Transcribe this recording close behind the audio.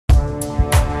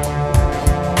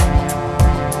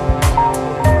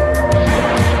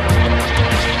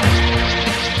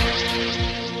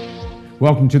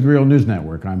Welcome to the Real News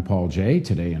Network. I'm Paul Jay,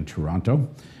 today in Toronto.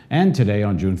 And today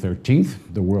on June 13th,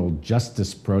 the World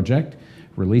Justice Project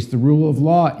released the Rule of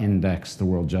Law Index. The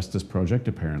World Justice Project,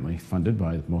 apparently funded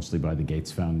mostly by the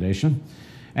Gates Foundation.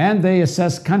 And they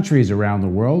assess countries around the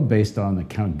world based on the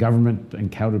government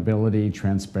accountability,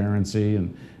 transparency,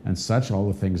 and such, all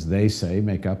the things they say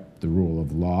make up the rule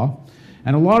of law.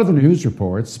 And a lot of the news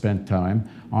reports spent time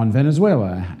on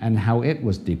Venezuela and how it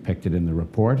was depicted in the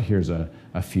report. Here's a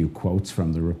few quotes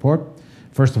from the report.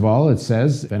 First of all, it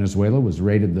says Venezuela was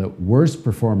rated the worst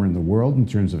performer in the world in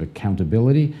terms of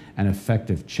accountability and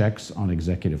effective checks on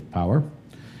executive power.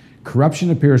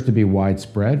 Corruption appears to be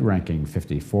widespread, ranking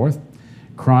 54th.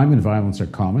 Crime and violence are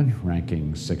common,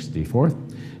 ranking 64th.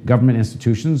 Government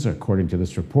institutions, according to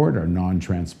this report, are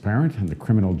non-transparent, and the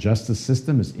criminal justice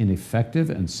system is ineffective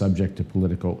and subject to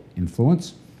political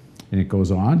influence. And it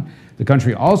goes on. The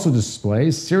country also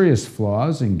displays serious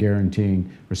flaws in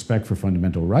guaranteeing respect for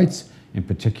fundamental rights, in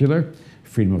particular,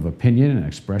 freedom of opinion and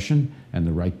expression, and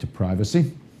the right to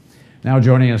privacy. Now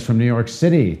joining us from New York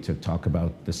City to talk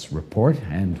about this report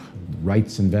and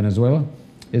rights in Venezuela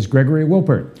is Gregory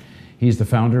Wilpert. He's the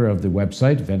founder of the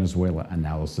website,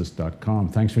 VenezuelaAnalysis.com.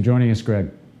 Thanks for joining us,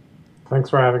 Greg. Thanks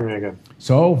for having me again.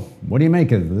 So, what do you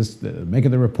make of this? Make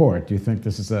of the report? Do you think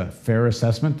this is a fair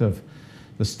assessment of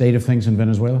the state of things in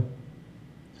Venezuela?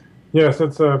 Yes,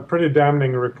 it's a pretty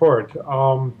damning report.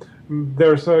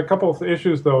 There's a couple of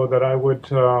issues, though, that I would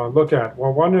look at.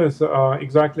 Well, one is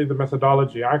exactly the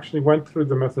methodology. I actually went through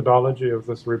the methodology of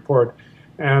this report,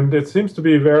 and it seems to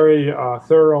be very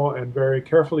thorough and very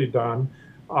carefully done.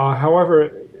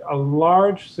 However, a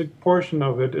large portion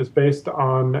of it is based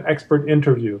on expert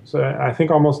interviews. I think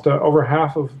almost over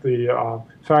half of the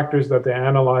factors that they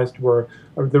analyzed were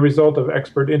the result of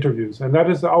expert interviews. And that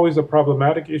is always a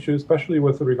problematic issue, especially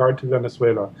with regard to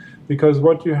Venezuela. Because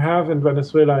what you have in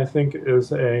Venezuela, I think,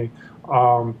 is a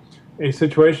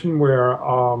situation where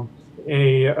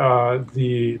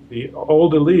the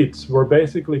old elites were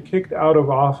basically kicked out of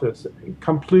office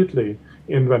completely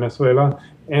in Venezuela.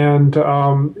 And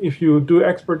if you do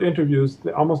expert interviews,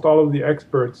 almost all of the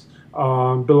experts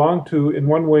belong to, in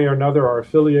one way or another, are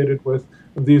affiliated with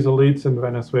these elites in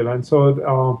Venezuela. And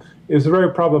so it's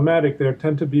very problematic. They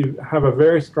tend to have a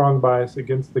very strong bias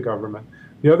against the government.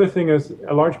 The other thing is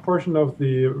a large portion of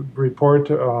the report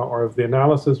or of the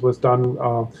analysis was done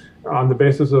on the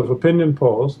basis of opinion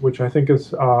polls, which I think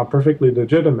is perfectly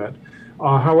legitimate.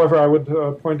 However, I would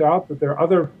point out that there are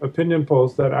other opinion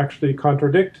polls that actually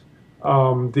contradict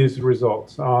these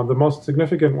results. The most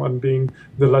significant one being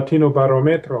the Latino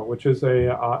Barometro, which is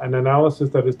an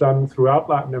analysis that is done throughout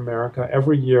Latin America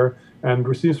every year and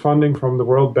receives funding from the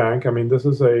World Bank. I mean, this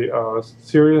is a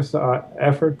serious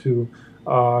effort to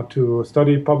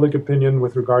study public opinion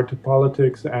with regard to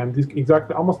politics and these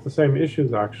exactly almost the same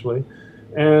issues, actually.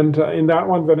 And in that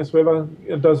one, Venezuela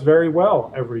does very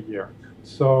well every year.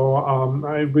 So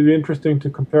it would be interesting to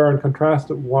compare and contrast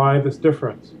why this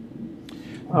difference.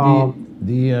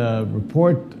 The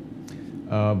report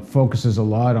focuses a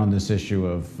lot on this issue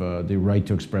of the right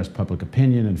to express public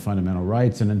opinion and fundamental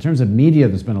rights. And in terms of media,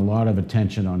 there's been a lot of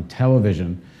attention on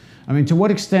television. I mean, to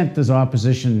what extent does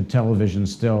opposition television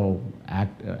still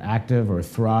active or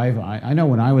thrive? I know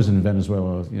when I was in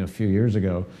Venezuela a few years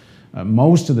ago,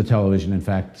 most of the television, in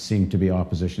fact, seemed to be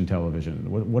opposition television.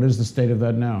 What is the state of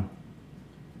that now?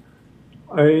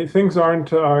 Things aren't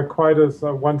quite as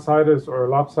one-sided or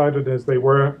lopsided as they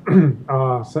were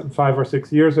 5 or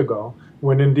 6 years ago,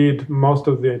 when indeed most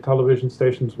of the television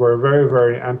stations were very,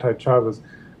 very anti-Chavez.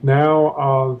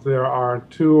 Now there are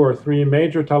 2 or 3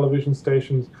 major television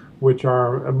stations which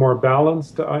are more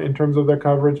balanced in terms of their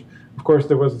coverage. Of course,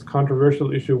 there was this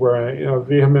controversial issue where a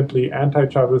vehemently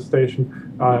anti-Chavez station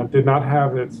did not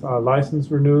have its license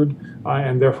renewed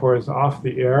and therefore is off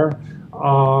the air.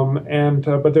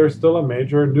 But there's still a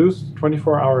major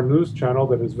 24-hour news channel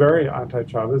that is very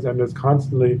anti-Chavez and is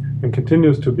constantly and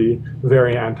continues to be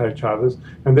very anti-Chavez,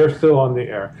 and they're still on the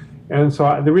air. And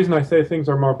so the reason I say things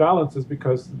are more balanced is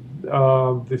because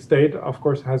the state, of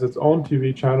course, has its own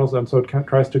TV channels, and so it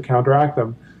tries to counteract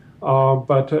them.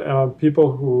 But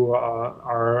people who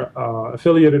are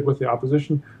affiliated with the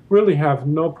opposition really have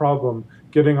no problem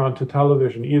getting onto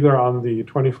television, either on the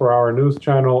 24-hour news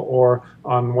channel or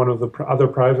on one of the other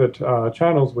private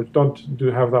channels, which don't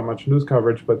have that much news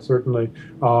coverage, but certainly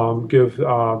give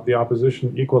the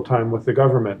opposition equal time with the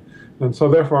government. And so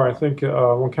therefore, I think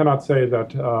one cannot say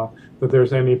that that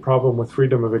there's any problem with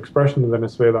freedom of expression in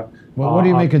Venezuela. Well, what do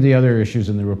you make of the other issues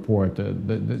in the report?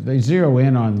 They zero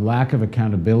in on lack of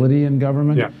accountability in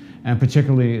government, and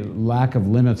particularly lack of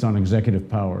limits on executive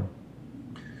power.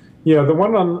 Yeah, the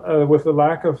one on with the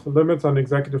lack of limits on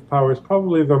executive power is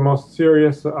probably the most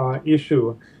serious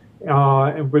issue,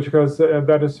 because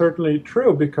that is certainly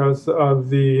true because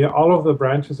the all of the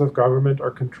branches of government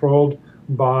are controlled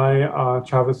by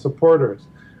Chavez supporters.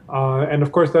 And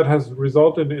of course, that has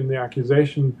resulted in the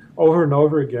accusation over and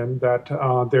over again that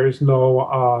there is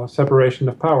no separation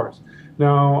of powers.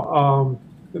 Now,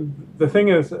 the thing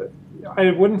is,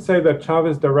 I wouldn't say that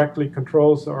Chavez directly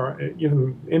controls or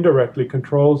even indirectly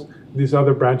controls these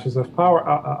other branches of power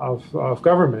of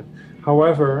government.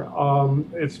 However,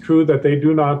 it's true that they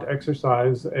do not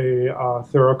exercise a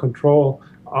thorough control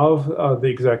of the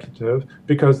executive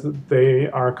because they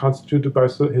are constituted by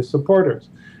his supporters.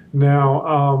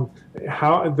 Now,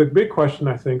 how the big question,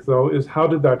 I think, though, is how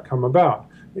did that come about?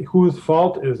 Whose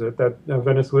fault is it that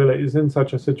Venezuela is in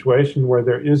such a situation where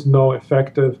there is no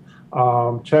effective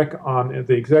check on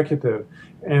the executive?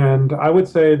 And I would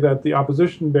say that the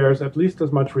opposition bears at least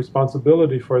as much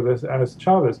responsibility for this as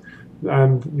Chavez.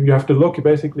 And you have to look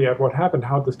basically at what happened,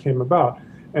 how this came about.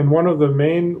 And one of the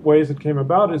main ways it came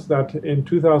about is that in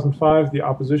 2005, the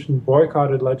opposition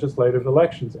boycotted legislative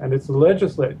elections, and it's the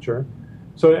legislature.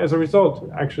 So as a result,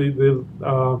 actually, the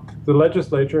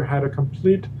legislature had a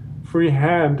complete free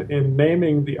hand in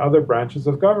naming the other branches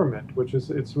of government, which is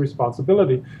its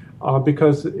responsibility,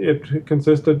 because it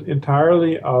consisted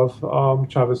entirely of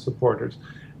Chavez supporters.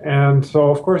 And so,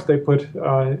 of course, they put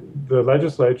the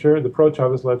legislature, the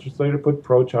pro-Chavez legislature, put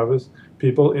pro-Chavez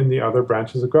people in the other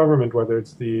branches of government, whether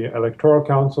it's the Electoral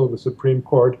Council, the Supreme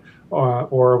Court,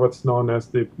 or what's known as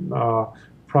the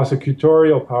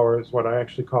prosecutorial power, is what I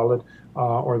actually call it,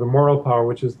 or the moral power,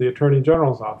 which is the Attorney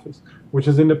General's office, which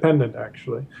is independent,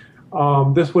 actually.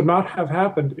 This would not have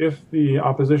happened if the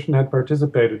opposition had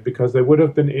participated, because they would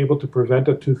have been able to prevent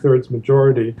a two-thirds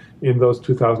majority in those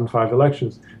 2005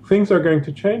 elections. Things are going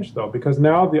to change, though, because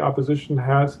now the opposition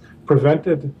has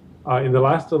prevented, in the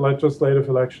last legislative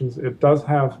elections, it does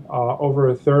have over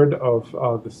a third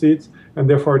of the seats, and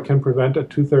therefore it can prevent a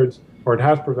two-thirds, or it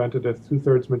has prevented a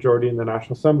two-thirds majority in the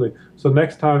National Assembly. So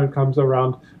next time it comes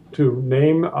around to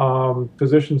name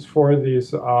positions for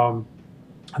these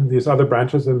other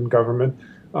branches in government,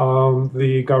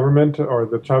 the government or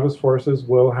the Chavez forces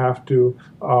will have to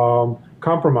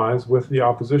compromise with the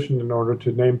opposition in order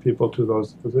to name people to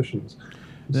those positions.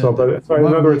 In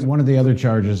other words, one of the other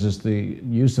charges is the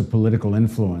use of political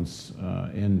influence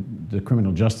in the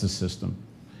criminal justice system.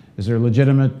 Is there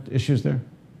legitimate issues there?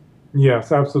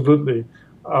 Yes, absolutely.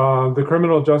 The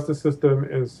criminal justice system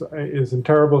is in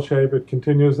terrible shape. It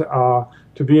continues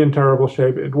to be in terrible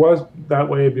shape. It was that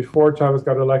way before Chavez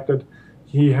got elected.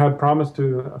 He had promised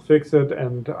to fix it,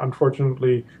 and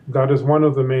unfortunately, that is one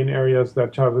of the main areas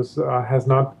that Chavez has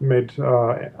not made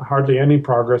hardly any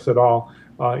progress at all.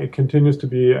 It continues to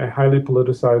be a highly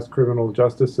politicized criminal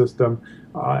justice system,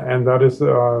 and that is,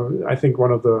 I think,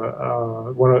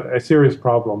 a serious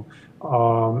problem.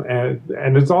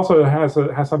 And it also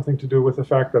has something to do with the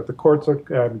fact that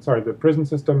the prison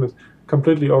system is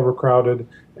completely overcrowded,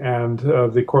 and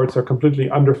the courts are completely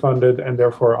underfunded, and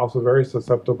therefore also very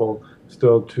susceptible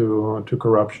still to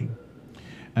corruption.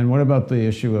 And what about the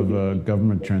issue of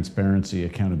government transparency,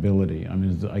 accountability? I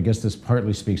mean, I guess this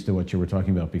partly speaks to what you were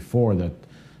talking about before, that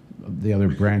the other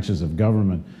branches of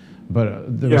government.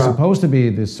 But there was supposed to be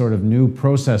this sort of new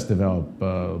process developed,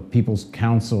 people's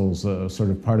councils, sort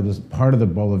of part of the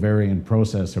Bolivarian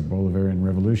process or Bolivarian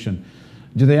revolution.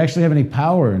 Do they actually have any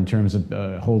power in terms of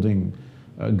holding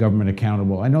government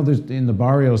accountable? I know in the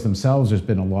barrios themselves, there's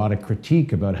been a lot of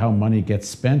critique about how money gets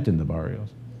spent in the barrios.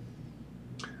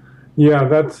 Yeah,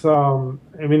 that's. I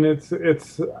mean,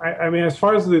 I mean, as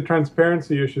far as the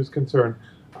transparency issue is concerned,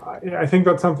 I think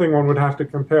that's something one would have to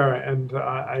compare, and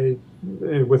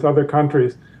with other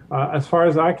countries. As far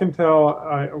as I can tell,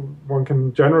 one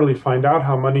can generally find out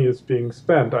how money is being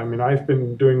spent. I mean, I've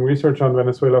been doing research on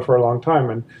Venezuela for a long time,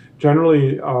 and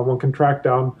generally one can track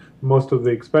down most of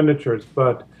the expenditures.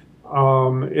 But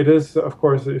it is, of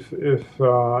course, if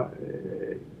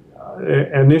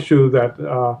an issue that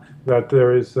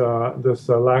there is this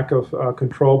lack of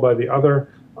control by the other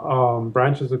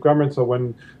branches of government. So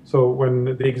when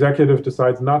the executive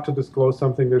decides not to disclose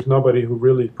something, there's nobody who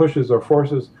really pushes or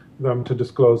forces them to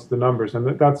disclose the numbers,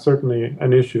 and that's certainly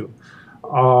an issue.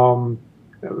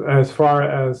 As far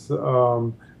as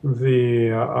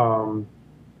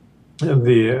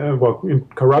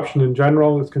corruption in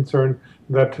general is concerned,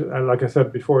 that, like I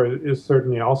said before, is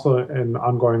certainly also an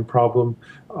ongoing problem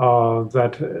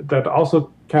that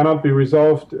also cannot be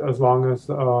resolved as long as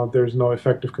there's no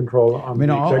effective control on the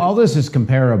executive. All this is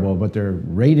comparable, but they're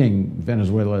rating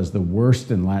Venezuela as the worst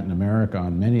in Latin America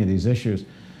on many of these issues.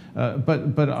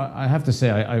 But I have to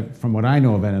say, from what I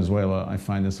know of Venezuela, I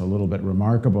find this a little bit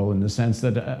remarkable in the sense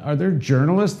that are there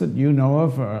journalists that you know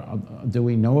of? Do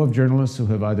we know of journalists who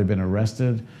have either been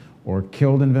arrested or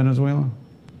killed in Venezuela?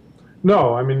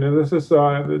 No, I mean, this is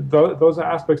those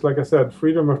aspects, like I said,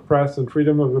 freedom of press and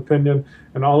freedom of opinion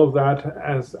and all of that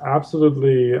is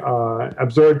absolutely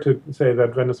absurd to say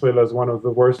that Venezuela is one of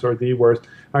the worst or the worst.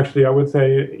 Actually, I would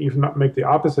say even not make the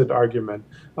opposite argument,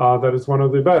 that it's one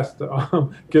of the best.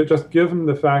 Just given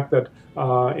the fact that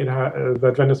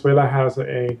that Venezuela has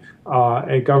a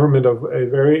government of a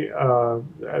very,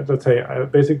 let's say, a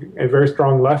very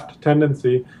strong left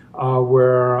tendency,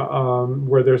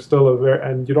 where there's still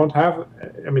and you don't have,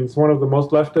 I mean, it's one of the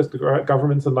most leftist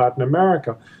governments in Latin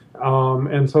America.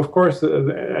 And so, of course,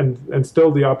 and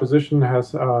still the opposition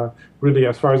has really,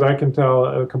 as far as I can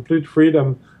tell, complete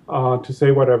freedom to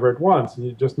say whatever it wants.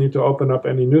 You just need to open up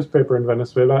any newspaper in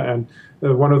Venezuela, and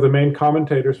one of the main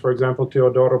commentators, for example,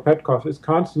 Teodoro Petkov, is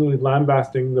constantly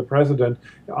lambasting the president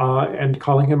and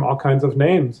calling him all kinds of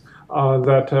names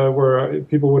that were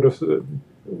people would have.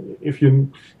 If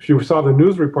you saw the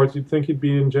news reports, you'd think he'd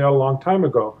be in jail a long time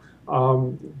ago.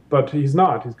 But he's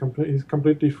not. He's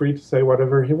completely free to say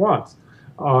whatever he wants.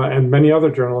 And many other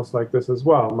journalists like this as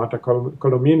well. Mata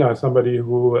Colomina, somebody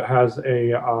who has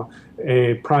a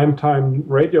primetime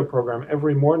radio program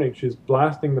every morning. She's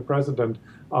blasting the president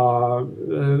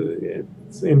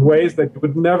in ways that you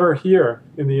would never hear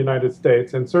in the United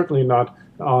States, and certainly not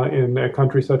in a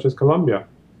country such as Colombia.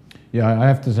 Yeah, I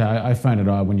have to say, I find it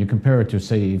odd when you compare it to,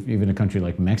 say, even a country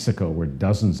like Mexico, where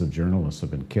dozens of journalists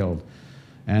have been killed,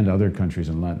 and other countries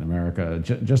in Latin America.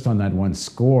 Just on that one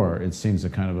score, it seems a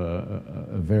kind of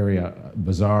a very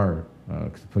bizarre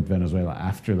to put Venezuela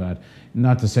after that.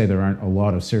 Not to say there aren't a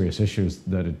lot of serious issues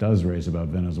that it does raise about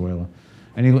Venezuela.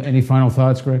 Any final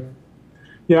thoughts, Greg?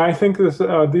 Yeah, I think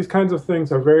these kinds of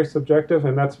things are very subjective,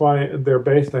 and that's why they're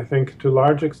based, I think, to a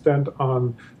large extent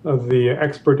on the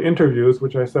expert interviews,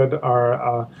 which I said is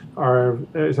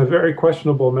a very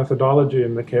questionable methodology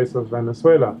in the case of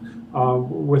Venezuela.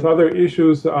 With other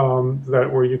issues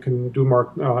where you can do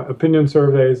more opinion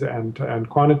surveys and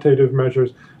quantitative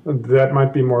measures, that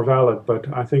might be more valid. But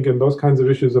I think in those kinds of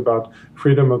issues about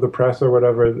freedom of the press or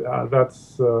whatever,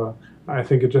 I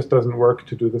think it just doesn't work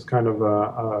to do this kind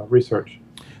of research.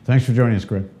 Thanks for joining us,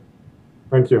 Greg.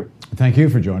 Thank you. Thank you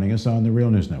for joining us on the Real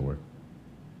News Network.